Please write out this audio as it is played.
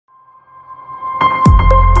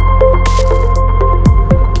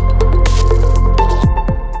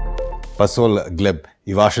посол Gleb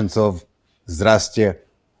Ivashentsov, здравствуйте.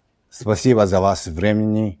 Спасибо за ваше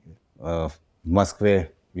времени. В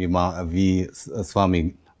Москве с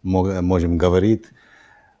вами можем говорить.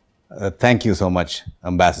 Thank you so much,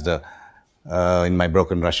 Ambassador. In my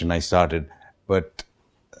broken Russian, I started. But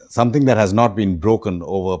something that has not been broken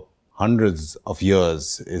over hundreds of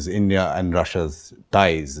years is India and Russia's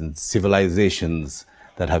ties and civilizations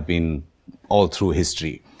that have been all through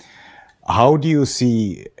history. How do you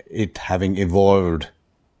see it having evolved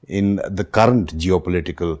in the current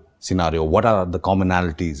geopolitical scenario? What are the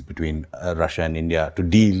commonalities between Russia and India to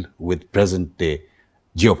deal with present-day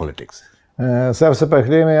geopolitics? सबसे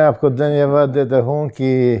पहले मैं आपको धन्यवाद देता हूँ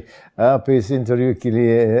कि आप इस इंटरव्यू के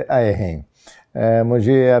लिए आए हैं।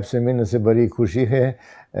 मुझे आपसे मिलने से बड़ी खुशी है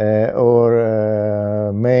और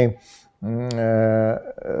मैं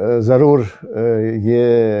ज़रूर ये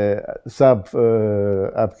सब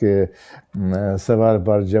आपके सवाल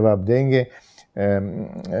पर जवाब देंगे।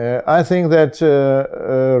 I think that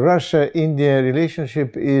Russia-India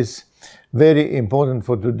relationship is very important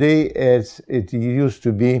for today, as it used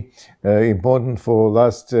to be important for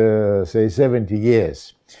last, say, 70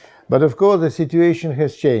 years. But of course, the situation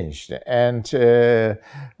has changed, and the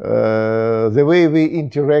way we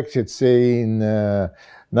interacted, say, in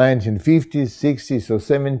 1950s, 60s, or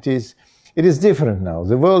 70s, it is different now.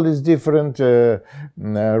 The world is different.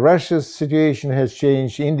 Russia's situation has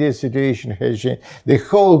changed. India's situation has changed. The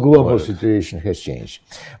whole global situation has changed.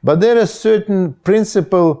 But there are certain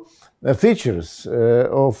principal features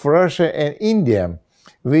of Russia and India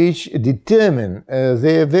which determine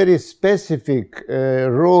their very specific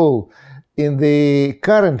role in the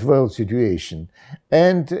current world situation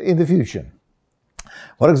and in the future.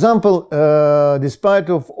 For example, despite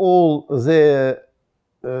of all their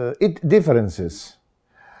differences,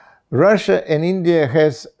 Russia and India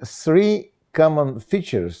has three common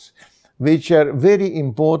features which are very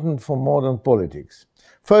important for modern politics.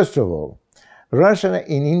 First of all, Russia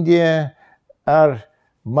and India are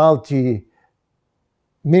multi-million,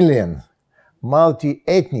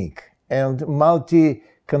 multi-ethnic, and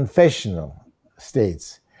multi-confessional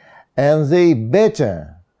states, and they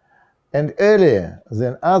better and earlier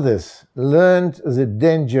than others learned the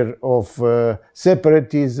danger of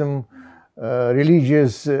separatism,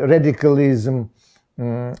 religious radicalism,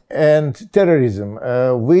 and terrorism,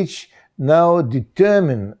 which now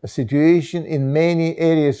determine a situation in many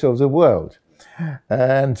areas of the world.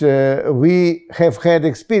 And we have had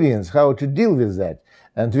experience how to deal with that,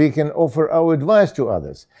 and we can offer our advice to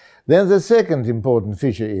others. Then the second important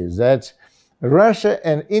feature is that Russia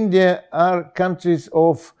and India are countries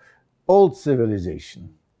of old civilization,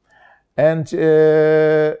 and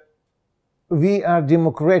we are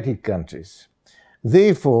democratic countries.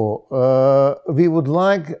 Therefore, we would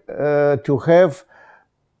like to have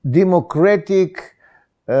democratic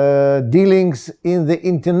dealings in the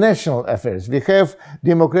international affairs. We have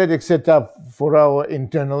democratic setup for our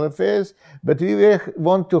internal affairs, but we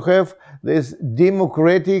want to have this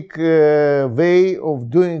democratic way of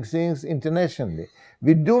doing things internationally.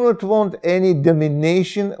 We do not want any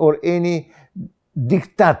domination or any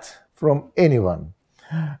diktat from anyone.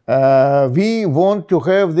 We want to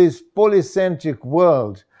have this polycentric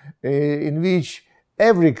world in which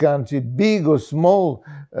every country, big or small,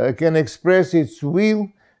 can express its will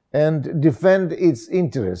and defend its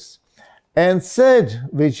interests. And third,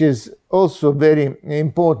 which is also a very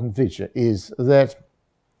important feature, is that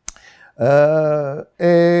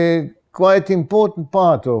a quite important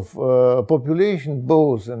part of population,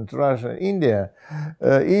 both in Russia and India,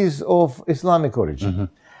 is of Islamic origin. Mm-hmm.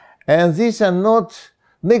 And these are not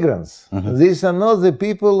migrants. Mm-hmm. These are not the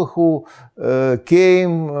people who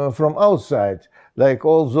came from outside, like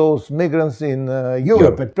all those migrants in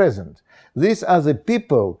Europe at present. These are the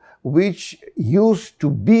people which used to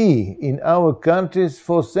be in our countries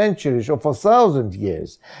for centuries or for 1,000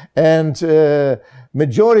 years. And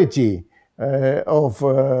majority of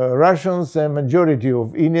Russians and majority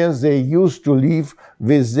of Indians, they used to live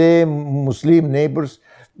with their Muslim neighbors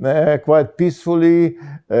quite peacefully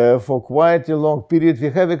for quite a long period. We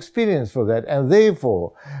have experience for that, and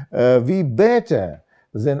therefore we better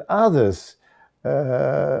than others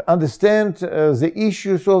understand the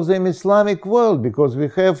issues of the Islamic world, because we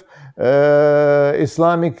have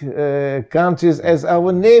Islamic countries as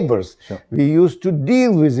our neighbors. Sure. We used to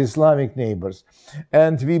deal with Islamic neighbors,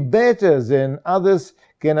 and we better than others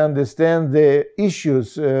can understand the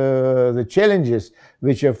issues, the challenges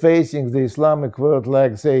which are facing the Islamic world,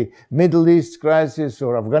 like, say, Middle East crisis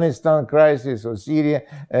or Afghanistan crisis or Syria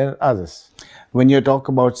and others. When you talk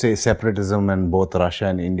about, say, separatism, and both Russia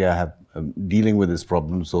and India have dealing with this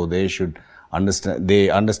problem, so they should they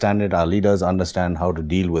understand it, our leaders understand how to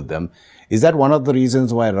deal with them. Is that one of the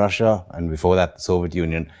reasons why Russia, and before that the Soviet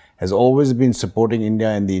Union, has always been supporting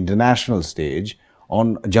India in the international stage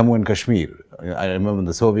on Jammu and Kashmir? I remember in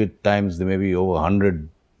the Soviet times there may be over 100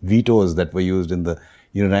 vetoes that were used in the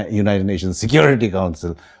United Nations Security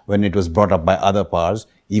Council when it was brought up by other powers.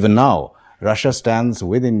 Even now, Russia stands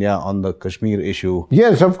with India on the Kashmir issue.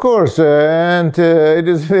 Yes, of course, and it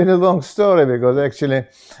is a very long story, because actually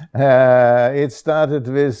it started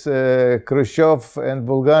with Khrushchev and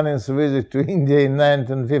Bulgarian's visit to India in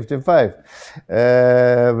 1955,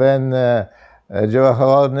 when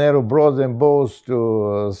Jawaharlal Nehru brought them both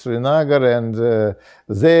to Srinagar, and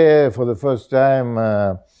there, for the first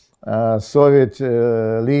time, Soviet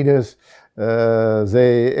leaders,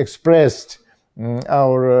 they expressed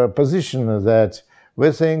our position that we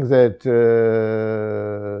think that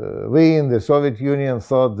we in the Soviet Union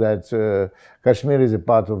thought that Kashmir is a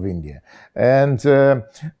part of India. And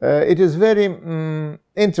it is very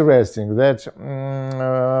interesting that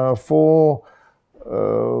for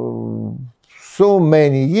so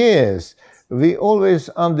many years we always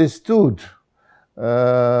understood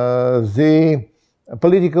the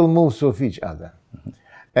political moves of each other.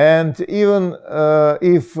 And even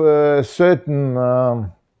if certain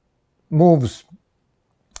moves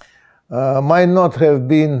might not have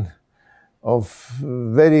been of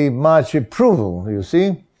very much approval, you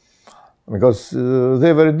see, because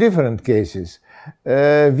they were different cases,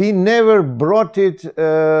 we never brought it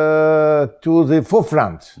to the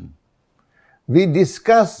forefront. We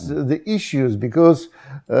discussed the issues because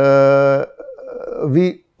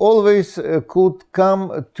we always could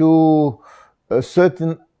come to a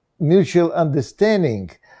certain mutual understanding,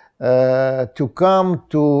 to come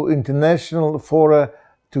to international fora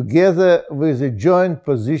together with a joint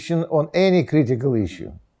position on any critical issue.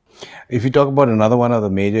 If you talk about another one of the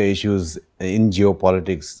major issues in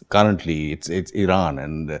geopolitics currently, it's Iran,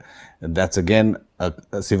 and that's again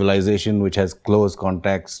a civilization which has close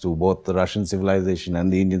contacts to both the Russian civilization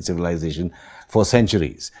and the Indian civilization for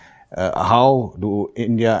centuries. How do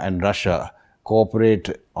India and Russia cooperate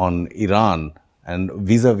on Iran and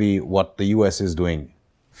vis-a-vis what the U.S. is doing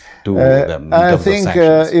to them? I think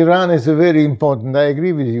Iran is a very important, I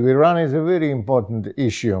agree with you, Iran is a very important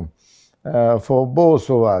issue for both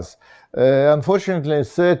of us. Unfortunately,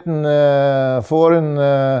 certain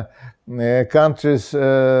foreign countries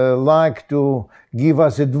like to give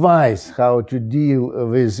us advice how to deal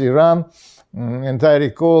with Iran. And I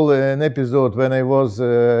recall an episode when I was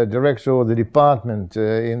director of the department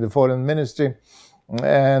in the Foreign Ministry,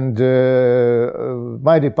 and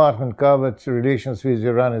my department covered relations with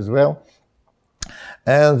Iran as well.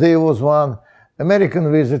 And there was one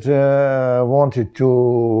American visitor wanted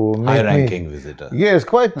to meet high-ranking visitor. Yes,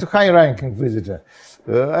 quite high-ranking visitor.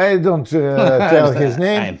 I don't tell his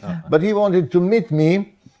name, but he wanted to meet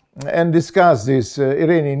me and discuss these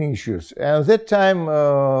Iranian issues. And at that time,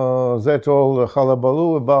 that whole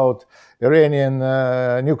hullabaloo about Iranian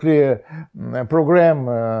nuclear program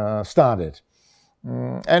started.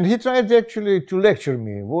 And he tried actually to lecture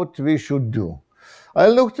me what we should do. I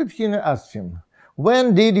looked at him and asked him,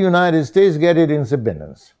 when did the United States get its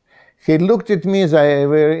independence? He looked at me as I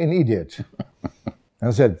were an idiot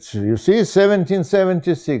and said, you see,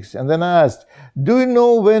 1776. And then I asked, do you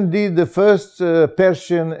know when did the first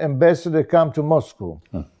Persian ambassador come to Moscow?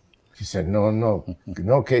 He said, no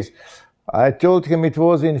case. I told him it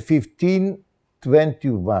was in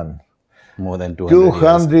 1521. More than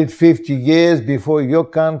 250 years before your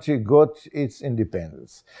country got its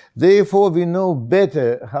independence. Therefore, we know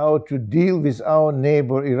better how to deal with our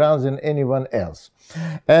neighbor Iran than anyone else.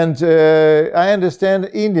 And I understand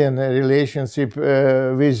Indian relationship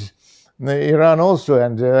with Iran also.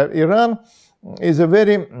 And Iran is a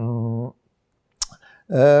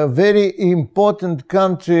very important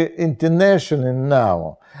country internationally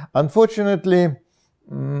now. Unfortunately,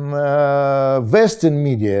 Western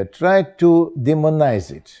media tried to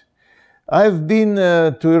demonize it. I've been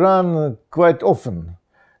to Iran quite often,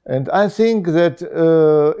 and I think that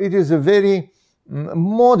it is a very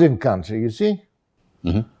modern country, you see?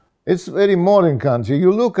 Mm-hmm. It's a very modern country.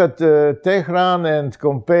 You look at Tehran and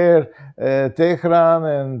compare Tehran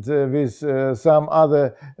and with some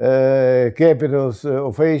other capitals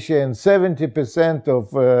of Asia, and 70%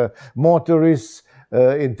 of motorists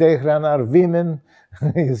in Tehran are women.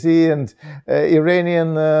 You see, and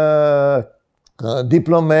Iranian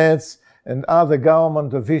diplomats and other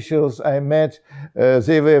government officials I met,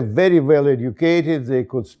 they were very well educated. They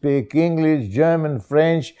could speak English, German,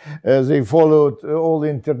 French. They followed all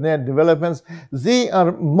internet developments. They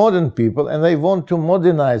are modern people and they want to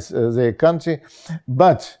modernize their country.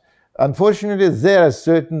 But unfortunately, there are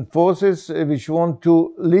certain forces which want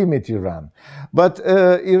to limit Iran. But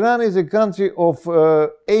Iran is a country of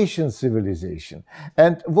Asian civilization.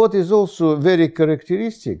 And what is also very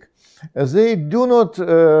characteristic, they do not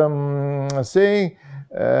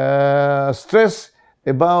stress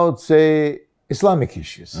about, say, Islamic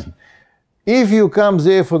issues. If you come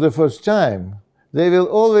there for the first time, they will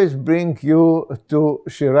always bring you to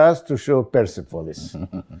Shiraz to show Persepolis.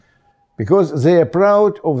 Because they are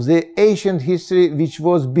proud of the ancient history which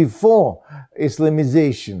was before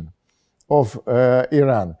Islamization of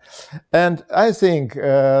Iran. And I think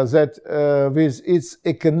that with its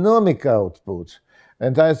economic output,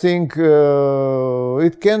 and I think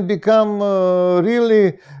it can become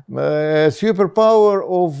really a superpower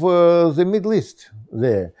of the Middle East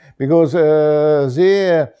there, because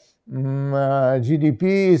their GDP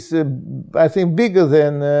is, I think, bigger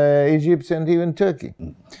than Egypt and even Turkey.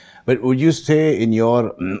 But would you say, in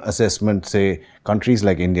your assessment, say, countries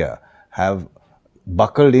like India have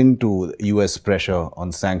buckled into US pressure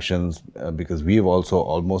on sanctions because we've also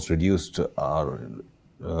almost reduced our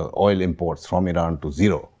oil imports from Iran to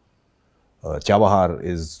zero? Chabahar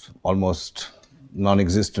is almost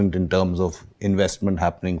non-existent in terms of investment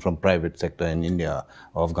happening from private sector in India,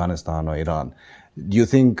 or Afghanistan or Iran. Do you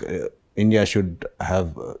think India should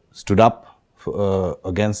have stood up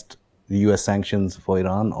against the US sanctions for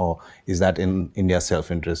Iran, or is that in India's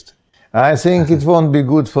self-interest? I think it won't be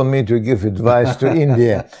good for me to give advice to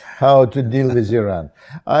India how to deal with Iran.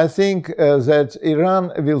 I think that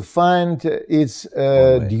Iran will find its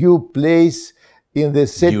due place in the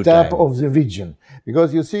setup of the region.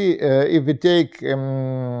 Because you see, if we take,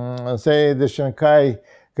 say, the Shanghai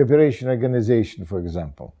Cooperation Organization, for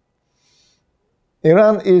example,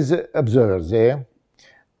 Iran is an observer there,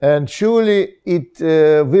 and surely it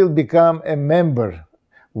will become a member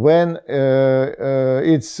when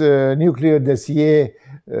its nuclear dossier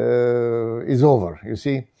is over, you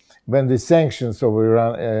see, when the sanctions over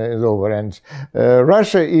Iran is over. And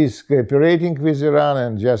Russia is cooperating with Iran,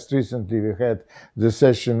 and just recently we had the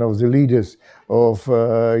session of the leaders of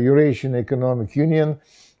Eurasian Economic Union,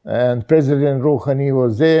 and President Rouhani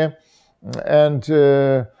was there. And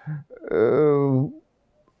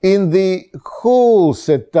in the whole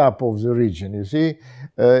setup of the region, you see,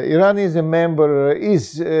 Iran is a member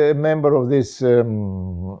of this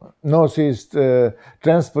Northeast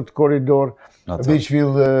Transport Corridor, which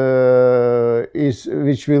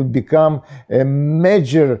will become a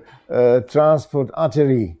major transport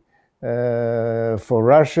artery for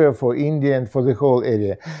Russia, for India, and for the whole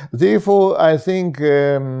area. Therefore, I think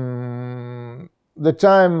the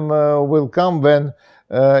time will come when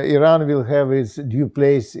Iran will have its due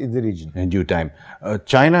place in the region. In due time.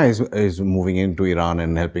 China is moving into Iran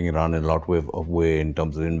and helping Iran in a lot of way in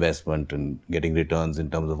terms of investment and getting returns in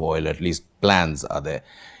terms of oil. At least plans are there.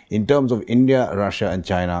 In terms of India, Russia and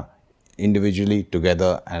China, individually,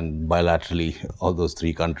 together and bilaterally, all those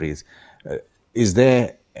three countries, is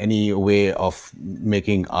there any way of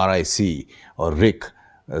making RIC or RIC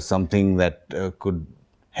something that could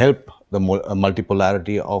help the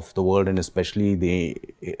multipolarity of the world, and especially the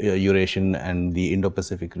Eurasian and the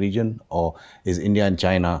Indo-Pacific region? Or is India and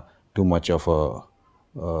China too much of a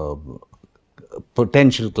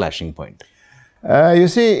potential clashing point? You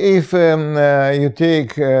see, if you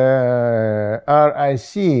take RIC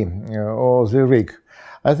or the RIC,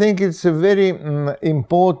 I think it's a very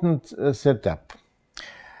important setup.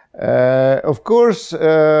 Of course,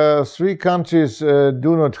 three countries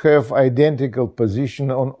do not have identical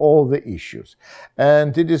position on all the issues.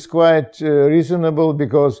 And it is quite reasonable,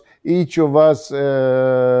 because each of us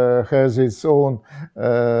has its own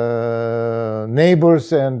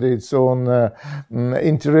neighbors and its own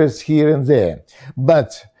interests here and there.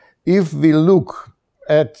 But if we look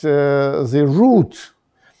at the root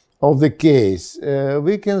of the case,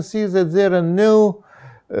 we can see that there are no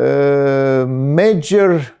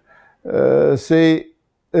major say,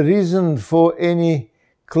 reason for any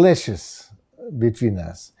clashes between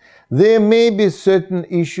us. There may be certain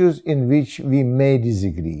issues in which we may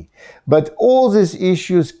disagree, but all these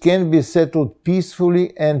issues can be settled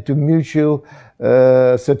peacefully and to mutual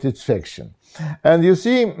satisfaction. And you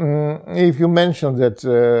see, if you mention that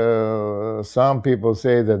some people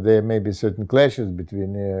say that there may be certain clashes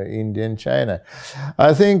between India and China,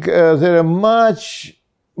 I think there are much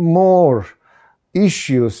more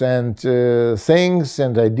issues and things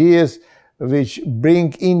and ideas which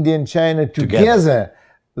bring India and China together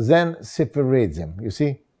than separate them, you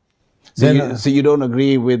see. So you don't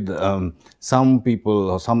agree with some people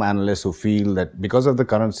or some analysts who feel that because of the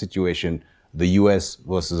current situation, the U.S.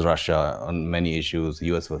 versus Russia on many issues,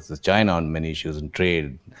 U.S. versus China on many issues in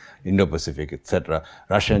trade, Indo-Pacific, etc.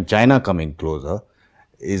 Russia and China coming closer.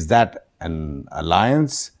 Is that an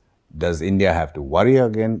alliance? Does India have to worry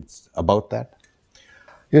again about that?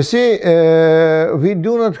 You see, we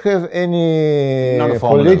do not have any Not a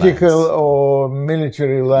formal political alliance. or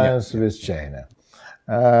military alliance with China.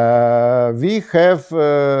 We have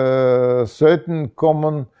certain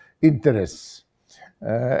common interests,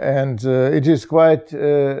 and it is quite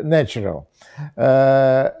natural.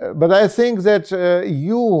 But I think that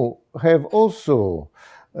you have also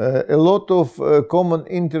a lot of common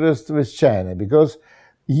interest with China, because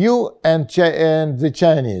you and the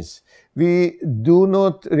Chinese, we do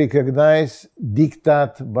not recognize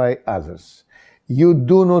diktat by others. You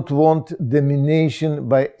do not want domination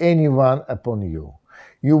by anyone upon you.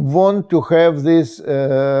 You want to have this,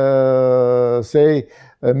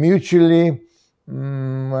 mutually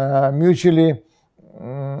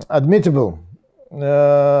admittable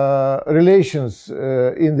relations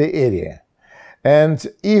in the area. And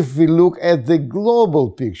if we look at the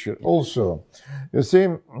global picture also, you see,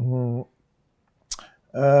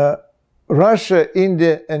 Russia,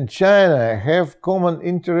 India, and China have common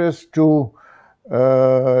interest to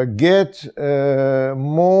get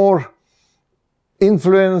more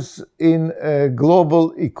influence in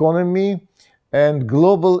global economy and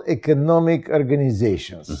global economic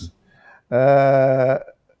organizations. Our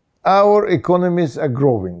economies are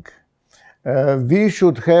growing. We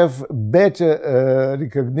should have better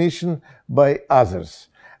recognition by others.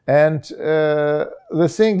 And the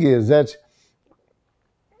thing is that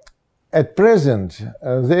at present,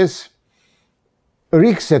 this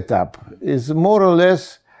BRICS setup is more or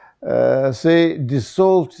less,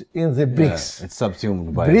 dissolved in the BRICS. Yeah, it's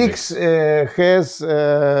subsumed by BRICS has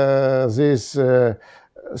this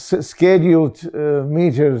scheduled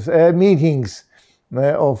meetings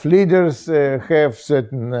of leaders, have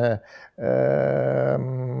certain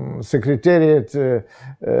secretariat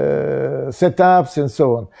setups and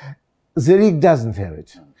so on. The RIC doesn't have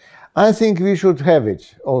it. I think we should have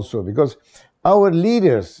it also, because our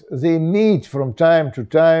leaders, they meet from time to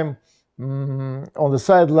time on the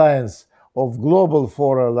sidelines of global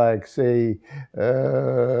fora, like, say,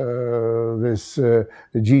 this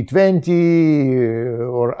G20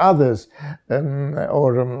 or others,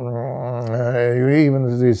 or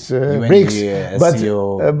even this BRICS.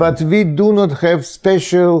 But we do not have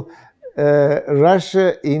special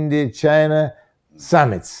Russia, India, China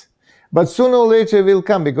summits. But sooner or later will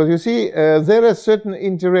come, because you see, there are certain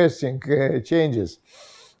interesting changes.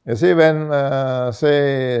 You see, when,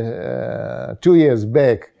 2 years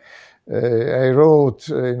back, I wrote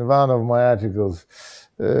in one of my articles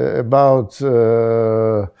about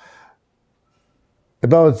the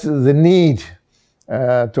need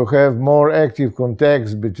to have more active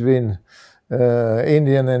contacts between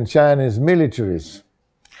Indian and Chinese militaries.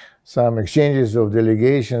 Some exchanges of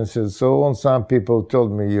delegations and so on. Some people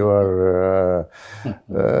told me you are,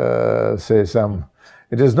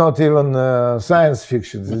 it is not even science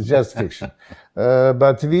fiction, it's just fiction.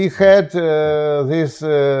 But we had this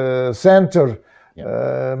center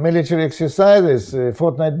military exercises a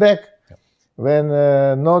fortnight back, when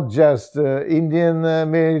not just Indian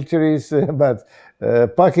militaries, but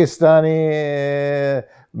Pakistani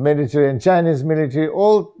military and Chinese military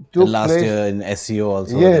all took place. Last year in SEO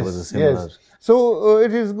also, there was a similar. Yes. So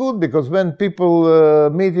it is good, because when people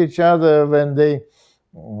meet each other, when they...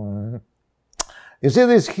 you see,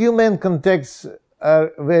 these human contacts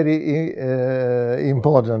are very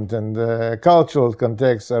important, and cultural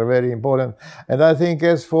contacts are very important. And I think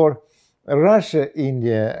as for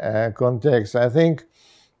Russia-India context, I think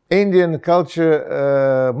Indian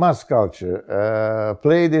culture, mass culture,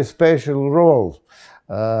 played a special role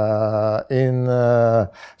in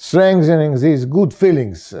strengthening these good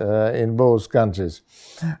feelings in both countries.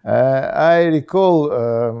 I recall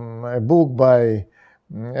a book by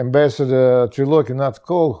Ambassador Gleb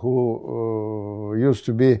A, who used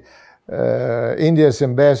to be India's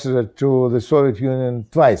ambassador to the Soviet Union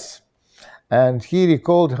twice. And he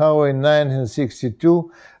recalled how in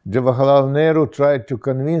 1962, Jawaharlal Nehru tried to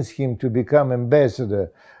convince him to become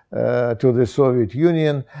ambassador to the Soviet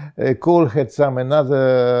Union. Kohl had some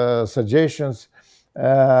another suggestions,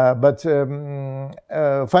 but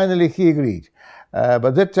finally he agreed.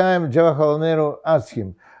 But that time, Jawaharlal Nehru asked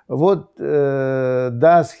him, what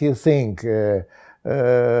does he think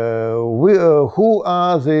who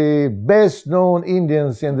are the best known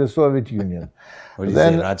Indians in the Soviet Union. What did you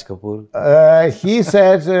say, Raj Kapoor? He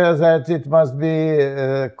said that it must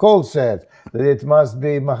be, Cole said, that it must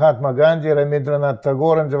be Mahatma Gandhi, Rabindranath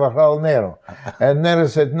Tagore, and Jawaharlal Nehru. And Nehru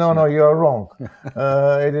said, no, no, you are wrong.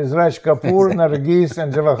 It is Raj Kapoor, Nargis,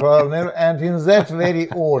 and Jawaharlal Nehru, and in that very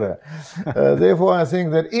order. Therefore, I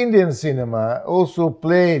think that Indian cinema also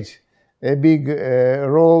played a big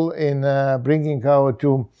role in bringing our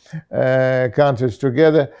two countries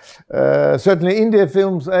together. Certainly, India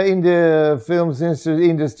films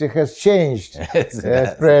industry has changed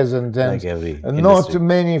at present, and like not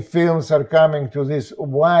many films are coming to this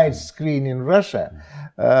wide screen in Russia.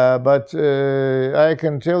 But I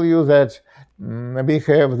can tell you that we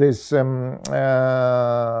have this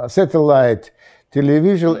satellite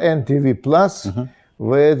television NTV Plus,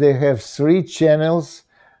 where they have 3 channels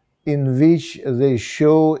in which they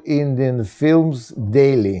show Indian films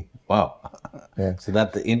daily. Wow. Yeah. So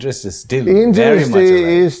that the interest is still very much alive.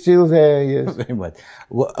 Is still there, yes. Very much.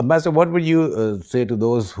 Well, Ambassador, what would you say to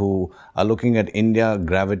those who are looking at India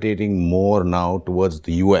gravitating more now towards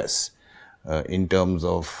the U.S. In terms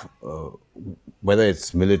of whether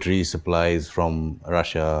it's military supplies from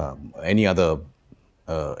Russia, any other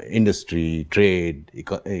industry, trade,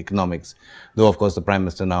 economics, though of course the Prime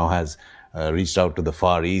Minister now has reached out to the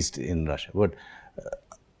Far East in Russia. But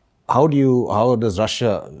how does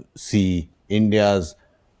Russia see India's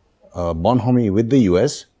bonhomie with the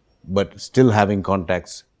US, but still having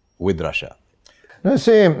contacts with Russia? No,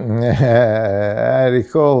 see, I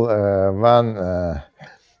recall one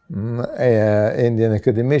Indian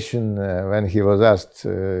academician when he was asked,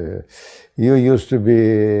 you used to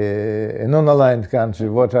be a non-aligned country,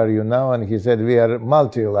 what are you now? And he said, we are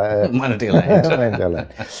multi-aligned. Multi-aligned.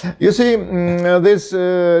 You see, this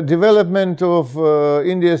development of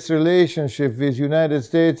India's relationship with United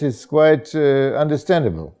States is quite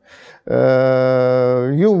understandable.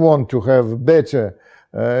 You want to have better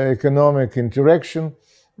economic interaction.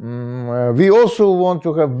 We also want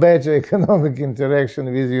to have better economic interaction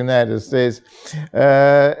with the United States.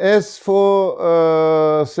 As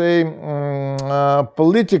for, say,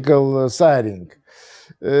 political siding,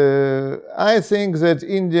 I think that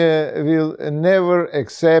India will never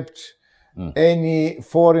accept any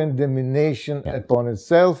foreign domination upon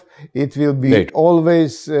itself. It will be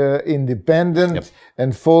always independent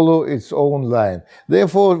and follow its own line.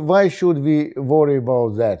 Therefore, why should we worry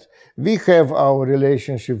about that? We have our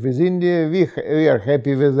relationship with India. We are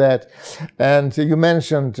happy with that. And you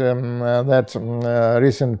mentioned that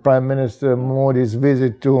recent Prime Minister Modi's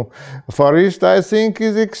visit to Far East, I think,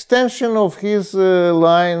 is extension of his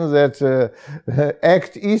line that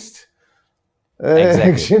act East.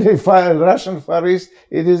 Exactly. Actually, Russian Far East,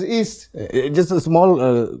 it is East. Just a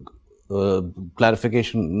small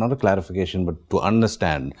clarification, not a clarification, but to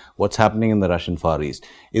understand what's happening in the Russian Far East.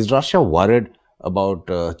 Is Russia worried about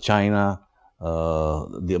China,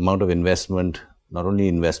 the amount of investment, not only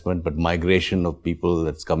investment, but migration of people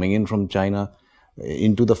that's coming in from China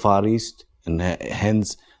into the Far East, and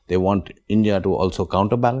hence they want India to also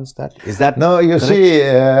counterbalance that? Is that no? You correct? See,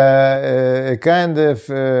 a kind of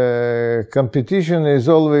competition is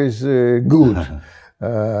always good.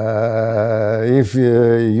 If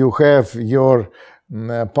you have your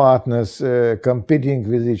partners competing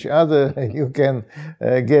with each other, you can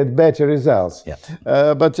get better results. Yeah.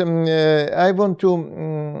 But I want to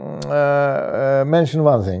mention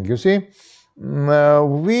one thing. You see,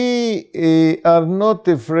 we are not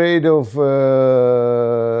afraid of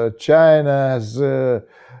China's,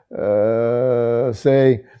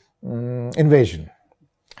 say, invasion.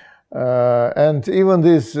 And even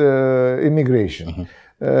this immigration.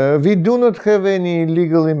 We do not have any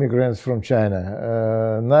illegal immigrants from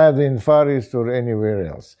China, neither in Far East or anywhere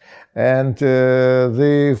else. And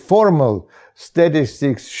the formal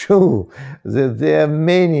statistics show that there are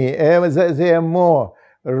many, there are more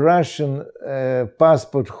Russian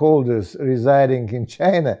passport holders residing in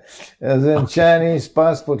China than Chinese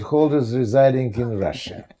passport holders residing in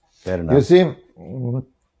Russia. Fair enough. You see,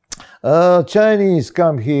 Chinese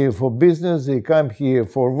come here for business, they come here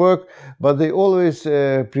for work, but they always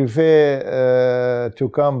prefer to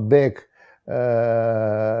come back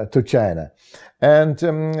to China. And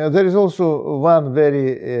there is also one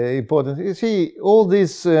very important, you see, all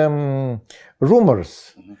these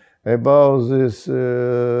rumors about this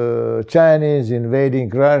Chinese invading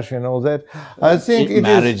Russia and all that. I think it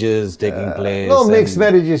marriages taking place. No, mixed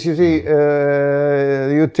marriages. You see,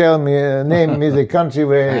 you tell me, name me the country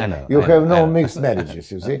where you have no mixed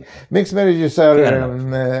marriages, you see. Mixed marriages are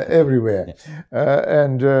everywhere.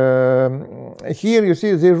 And here, you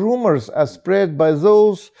see, the rumors are spread by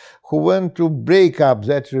those who want to break up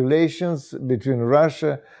that relations between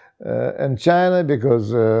Russia and China,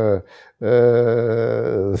 because there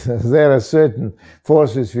are certain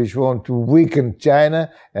forces which want to weaken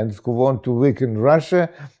China and who want to weaken Russia,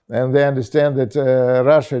 and they understand that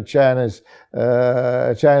Russia-China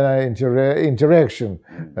interaction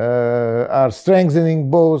are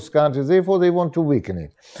strengthening both countries, therefore they want to weaken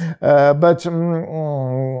it. But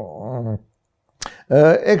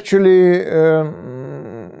actually,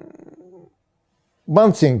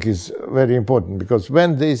 one thing is very important, because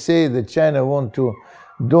when they say that China wants to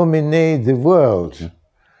dominate the world,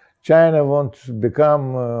 China wants to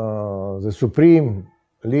become the supreme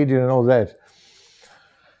leader and all that,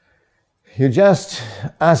 you just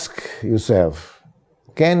ask yourself,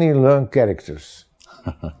 can you learn characters?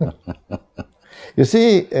 You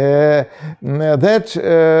see, that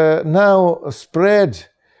now spread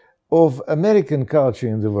of American culture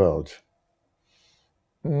in the world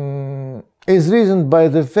is reasoned by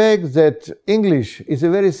the fact that English is a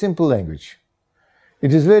very simple language.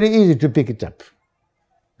 It is very easy to pick it up,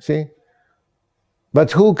 see?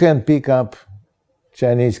 But who can pick up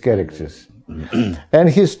Chinese characters? And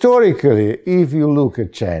historically, if you look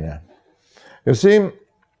at China, you see,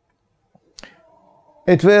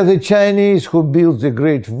 it were the Chinese who built the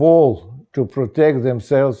Great Wall to protect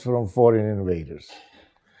themselves from foreign invaders.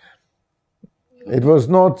 It was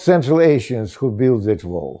not Central Asians who built that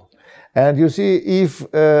wall. And you see, if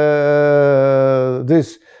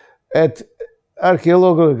at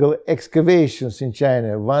archaeological excavations in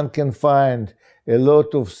China, one can find a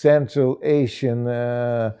lot of Central Asian,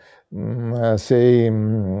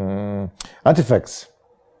 artifacts.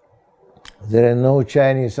 There are no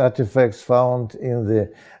Chinese artifacts found in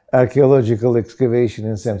the archaeological excavation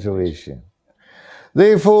in Central Asia.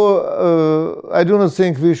 Therefore, I do not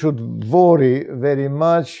think we should worry very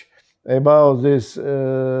much about this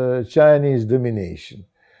Chinese domination.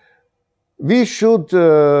 We should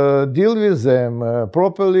deal with them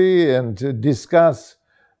properly and discuss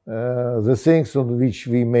the things on which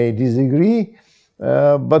we may disagree,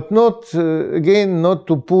 but not, again, not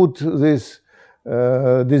to put these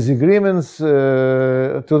disagreements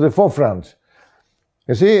to the forefront.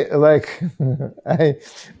 You see, like, I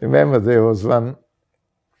remember there was one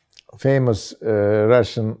famous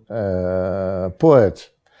Russian poet.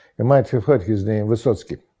 You might have heard his name,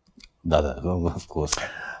 Vysotsky. Of course.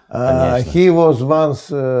 He was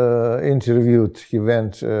once interviewed. He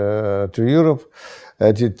went to Europe.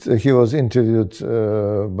 He was interviewed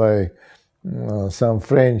by some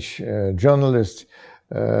French journalist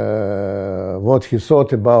what he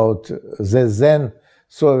thought about the then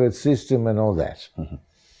Soviet system and all that. Mm-hmm.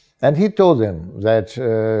 And he told them that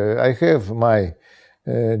I have my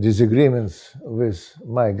disagreements with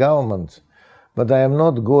my government, but I am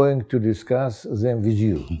not going to discuss them with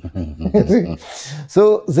you.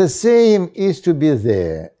 So the same is to be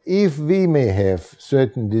there. If we may have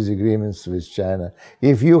certain disagreements with China,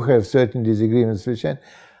 if you have certain disagreements with China,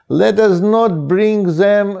 let us not bring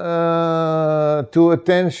them to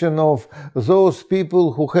attention of those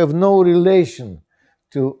people who have no relation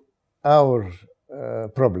to our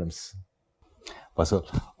problems. Посол,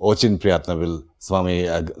 очень приятно было с вами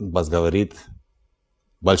разговаривать.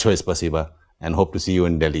 Большое спасибо, and hope to see you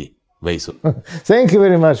in Delhi very soon. Thank you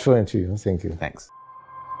very much for the interview. Thank you. Thanks.